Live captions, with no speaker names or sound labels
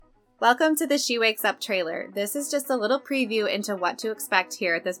Welcome to the She Wakes Up trailer. This is just a little preview into what to expect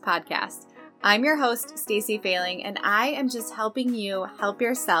here at this podcast. I'm your host, Stacey Failing, and I am just helping you help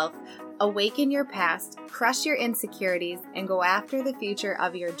yourself awaken your past, crush your insecurities, and go after the future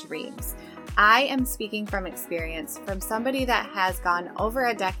of your dreams. I am speaking from experience, from somebody that has gone over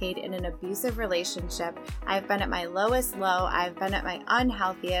a decade in an abusive relationship. I've been at my lowest low, I've been at my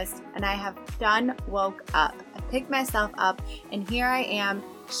unhealthiest, and I have woke up. I picked myself up, and here I am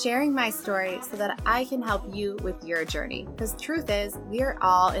sharing my story so that I can help you with your journey. Because truth is, we are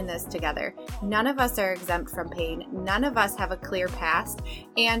all in this together. None of us are exempt from pain. None of us have a clear past.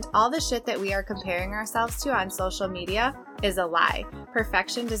 And all the shit that we are comparing ourselves to on social media is a lie.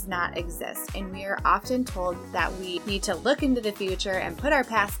 Perfection does not exist. And we are often told that we need to look into the future and put our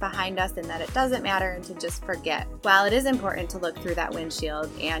past behind us and that it doesn't matter and to just forget. While it is important to look through that windshield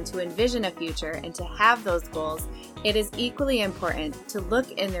and to envision a future and to have those goals, it is equally important to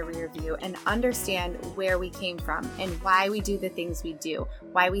look in the rear view and understand where we came from and why we do the things we do,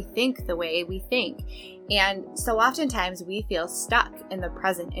 why we think the way we think. And so oftentimes we feel stuck in the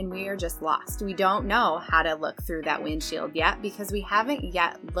present and we are just lost. We don't know how to look through that windshield yet because we haven't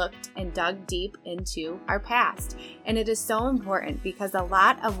yet looked and dug deep into our past. And it is so important because a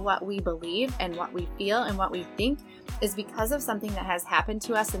lot of what we believe and what we feel and what we think is because of something that has happened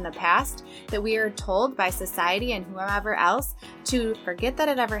to us in the past that we are told by society and whoever else to forget that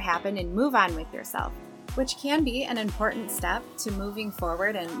it ever happened and move on with yourself, which can be an important step to moving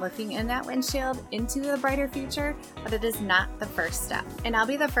forward and looking in that windshield into the brighter future, but it is not the first step. And I'll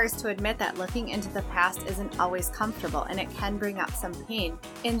be the first to admit that looking into the past isn't always comfortable and it can bring up some pain.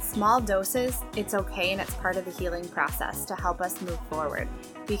 In small doses, it's okay and it's part of the healing process to help us move forward.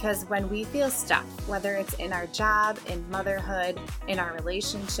 Because when we feel stuck, whether it's in our job, in motherhood, in our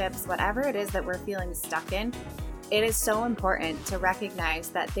relationships, whatever it is that we're feeling stuck in, it is so important to recognize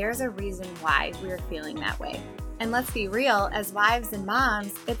that there's a reason why we're feeling that way. And let's be real, as wives and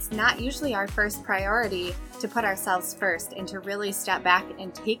moms, it's not usually our first priority to put ourselves first and to really step back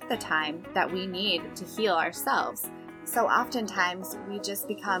and take the time that we need to heal ourselves. So oftentimes we just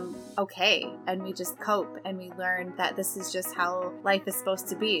become okay and we just cope and we learn that this is just how life is supposed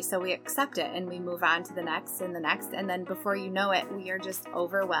to be. So we accept it and we move on to the next and the next. And then before you know it, we are just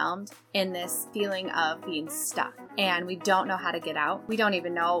overwhelmed in this feeling of being stuck and we don't know how to get out. We don't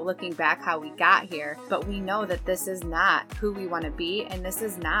even know, looking back, how we got here, but we know that this is not who we want to be and this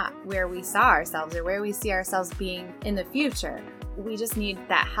is not where we saw ourselves or where we see ourselves being in the future. We just need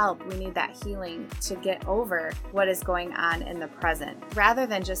that help. We need that healing to get over what is going on in the present. Rather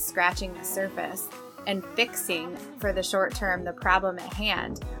than just scratching the surface and fixing for the short term the problem at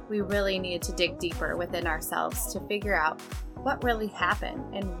hand, we really need to dig deeper within ourselves to figure out what really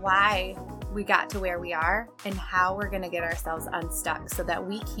happened and why we got to where we are and how we're going to get ourselves unstuck so that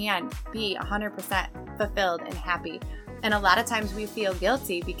we can be 100% fulfilled and happy. And a lot of times we feel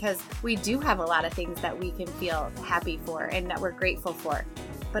guilty because we do have a lot of things that we can feel happy for and that we're grateful for.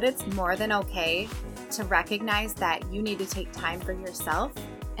 But it's more than okay to recognize that you need to take time for yourself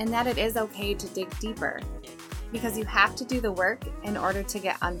and that it is okay to dig deeper because you have to do the work in order to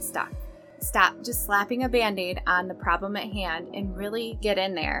get unstuck. Stop just slapping a Band-Aid on the problem at hand and really get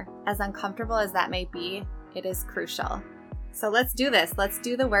in there. As uncomfortable as that may be, it is crucial. So let's do this. Let's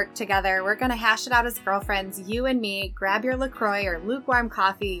do the work together. We're going to hash it out as girlfriends, you and me. Grab your LaCroix or lukewarm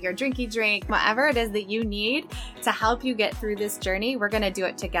coffee, your drinky-drink, whatever it is that you need to help you get through this journey. We're going to do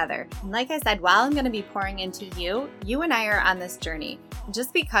it together. And like I said, while I'm going to be pouring into you, you and I are on this journey.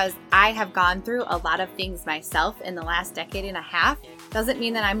 Just because I have gone through a lot of things myself in the last decade and a half doesn't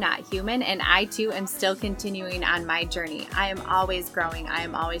mean that I'm not human, and I too am still continuing on my journey. I am always growing, I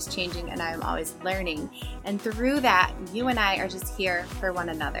am always changing, and I am always learning. And through that, you and I are just here for one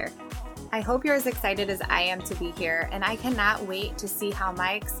another. I hope you're as excited as I am to be here, and I cannot wait to see how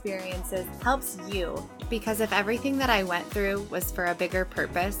my experiences helps you, because if everything that I went through was for a bigger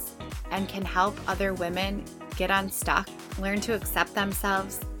purpose and can help other women get unstuck, learn to accept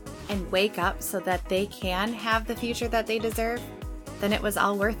themselves, and wake up so that they can have the future that they deserve, then it was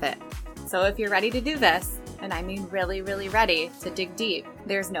all worth it. So if you're ready to do this, and I mean really, really ready to dig deep,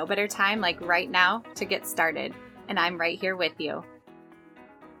 there's no better time like right now to get started, and I'm right here with you.